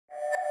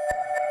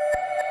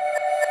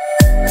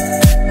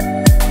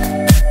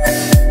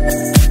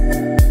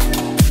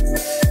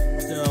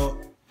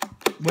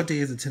day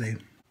is it today?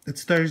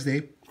 It's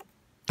Thursday.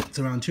 It's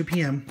around 2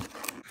 p.m.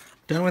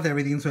 Done with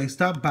everything, so I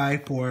stopped by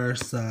for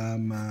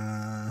some,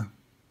 I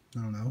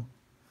don't know,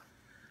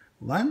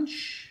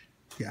 lunch?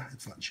 Yeah,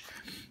 it's lunch.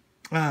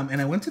 And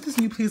I went to this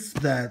new place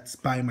that's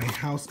by my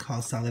house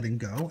called Salad and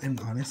Go, and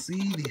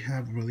honestly, they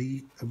have a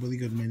really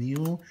good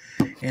menu.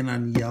 And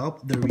on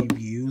Yelp, the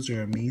reviews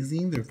are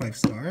amazing. They're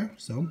 5-star,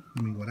 so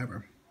I mean,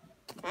 whatever.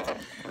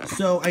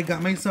 So I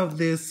got myself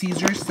this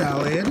Caesar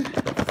salad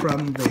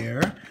from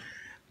there.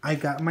 I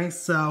got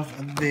myself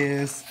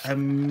this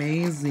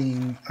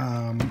amazing,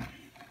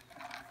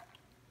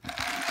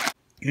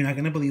 you're not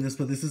gonna believe this,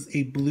 but this is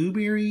a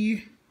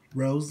blueberry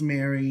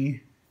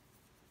rosemary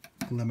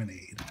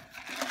lemonade.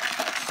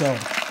 So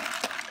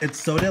it's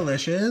so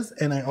delicious.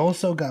 And I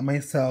also got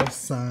myself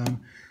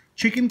some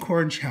chicken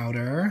corn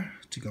chowder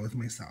to go with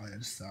my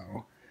salad.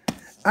 So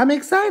I'm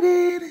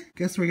excited.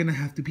 Guess we're gonna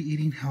have to be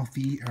eating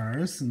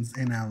healthier since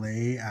in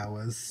LA I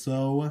was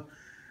so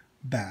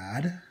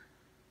bad.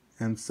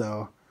 And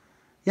so,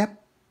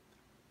 yep.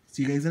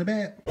 See you guys in a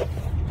bit.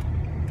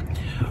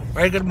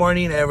 Alright, good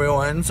morning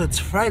everyone. So it's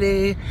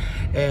Friday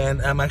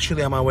and I'm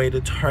actually on my way to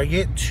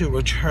Target to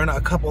return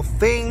a couple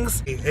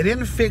things. It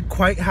didn't fit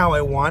quite how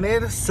I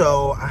wanted,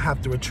 so I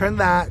have to return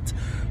that.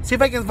 See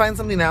if I can find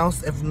something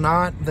else. If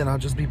not, then I'll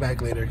just be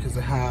back later because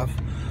I have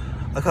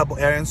a couple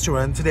errands to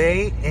run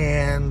today.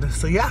 And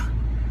so yeah,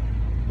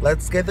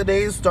 let's get the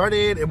day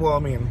started. Well, I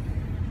mean,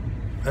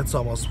 it's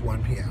almost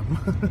 1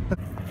 p.m.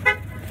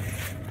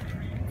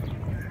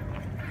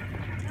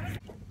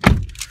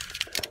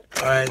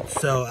 Alright,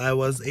 so I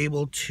was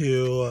able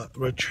to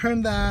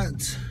return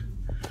that.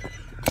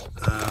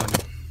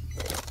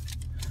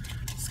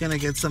 Just gonna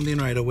get something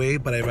right away,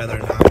 but I'd rather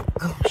not.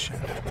 Oh shit.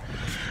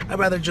 I'd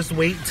rather just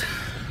wait.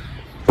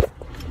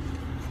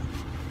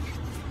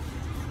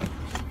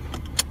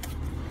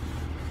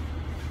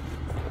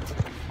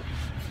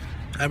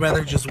 I'd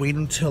rather just wait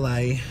until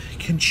I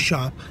can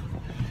shop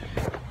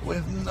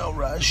with no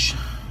rush.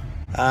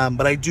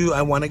 But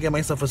I want to get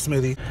myself a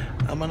smoothie.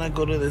 I'm gonna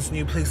go to this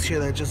new place here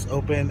that just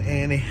opened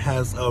and it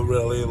has a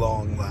really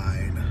long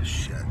line.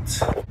 Shit.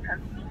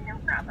 No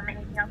problem.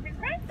 Anything else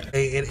to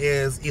say? It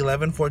is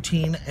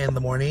 11:14 in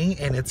the morning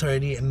and it's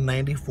already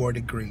 94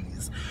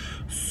 degrees.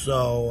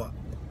 So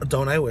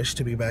don't I wish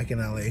to be back in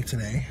LA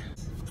today.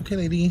 Okay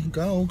lady,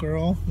 go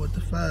girl. What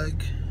the fuck?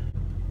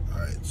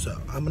 Alright, so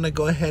I'm gonna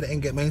go ahead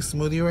and get my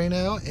smoothie right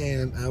now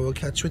and I will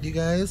catch with you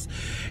guys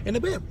in a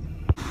bit.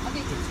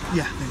 Okay.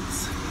 Yeah,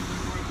 thanks.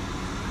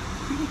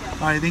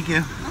 Alright, thank you.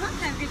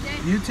 Have a good day.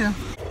 You too.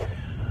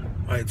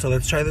 Alright, so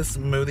let's try this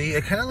smoothie.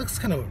 It kind of looks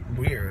kind of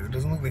weird. It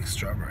doesn't look like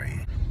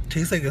strawberry.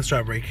 Tastes like a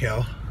strawberry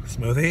kale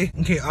smoothie.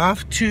 Okay,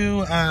 off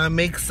to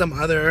make some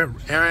other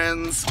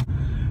errands.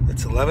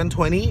 It's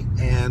 11:20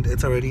 and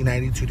it's already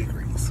 92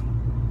 degrees.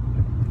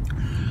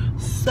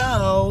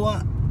 So,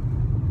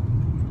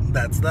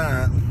 that's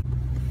that.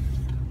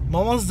 I'm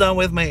almost done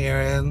with my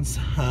errands.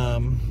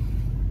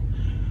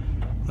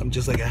 I'm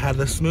just like, I had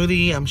the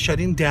smoothie, I'm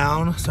shutting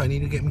down, so I need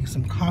to get me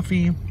some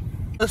coffee.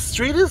 The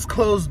street is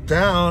closed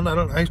down.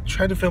 I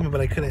tried to film it,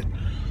 but I couldn't.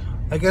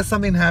 I guess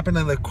something happened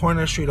on the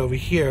corner street over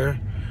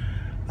here.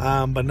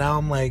 But now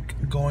I'm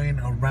like going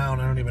around.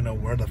 I don't even know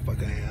where the fuck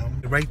I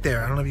am. Right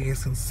there, I don't know if you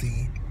guys can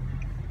see.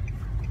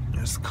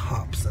 There's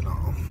cops and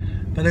all.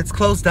 But it's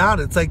closed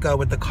down. It's like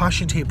with the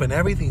caution tape and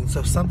everything.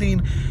 So if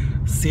something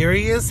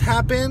serious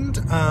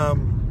happened, but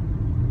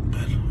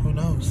who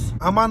knows?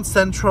 I'm on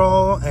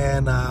Central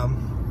and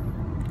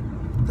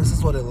this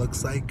is what it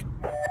looks like.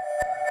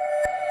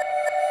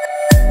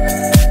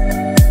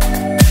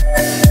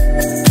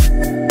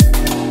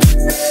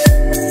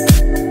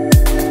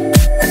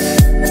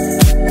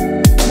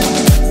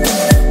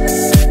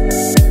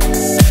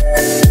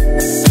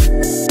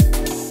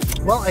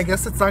 Well, I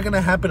guess it's not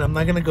gonna happen. I'm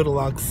not gonna go to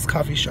Locke's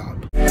coffee shop.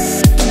 I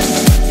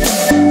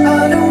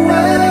know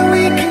where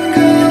we can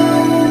go.